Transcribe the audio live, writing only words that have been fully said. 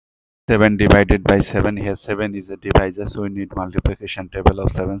7 divided by 7. Here 7 is a divisor, so we need multiplication table of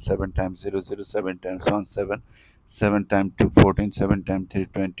 7. 7 times 0, 0, 7 times 1, 7. 7 times 2, 14. 7 times 3,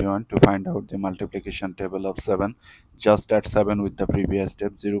 21. To find out the multiplication table of 7, just add 7 with the previous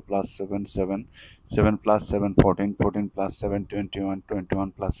step. 0 plus 7, 7. 7 plus 7, 14. 14 plus 7, 21.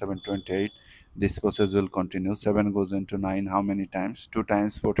 21 plus 7, 28. This process will continue. 7 goes into 9 how many times? 2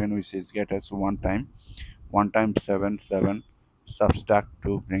 times 14, which is get us 1 time. 1 times 7, 7. Subtract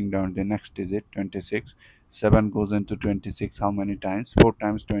to bring down the next digit, 26. 7 goes into 26 how many times? 4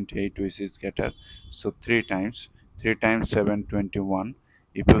 times 28, which is getter, so 3 times. 3 times 7, 21.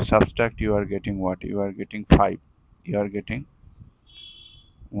 If you subtract, you are getting what? You are getting 5. You are getting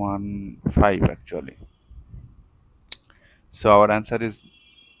 1 5 actually. So our answer is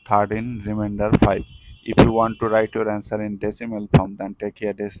 13, remainder 5. If you want to write your answer in decimal form, then take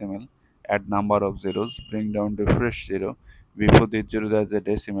a decimal, add number of zeros, bring down the fresh zero. Before the zero there is a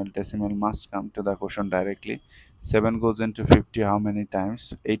decimal must come to the quotient directly. 7 goes into 50 how many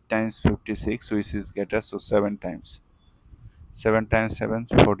times? 8 times 56, which is getter, so 7 times. 7 times 7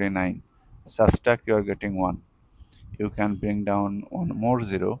 is 49. Subtract, you are getting 1. You can bring down one more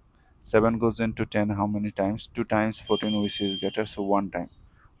zero. 7 goes into 10 how many times? 2 times 14, which is getter, so 1 time.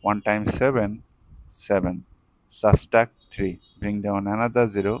 1 times 7, 7. Subtract 3, bring down another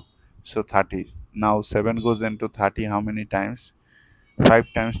 0, so 30. Now 7 goes into 30 how many times? 5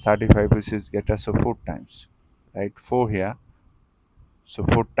 times 35, which is getter, so 4 times. Right, 4 here. So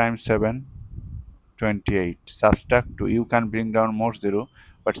 4 times 7, 28. Subtract 2, you can bring down more 0,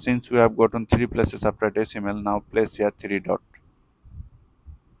 but since we have gotten 3 places after decimal, now place here 3 dot.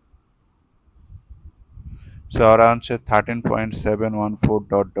 So our answer 13.714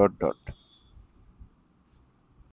 dot dot dot.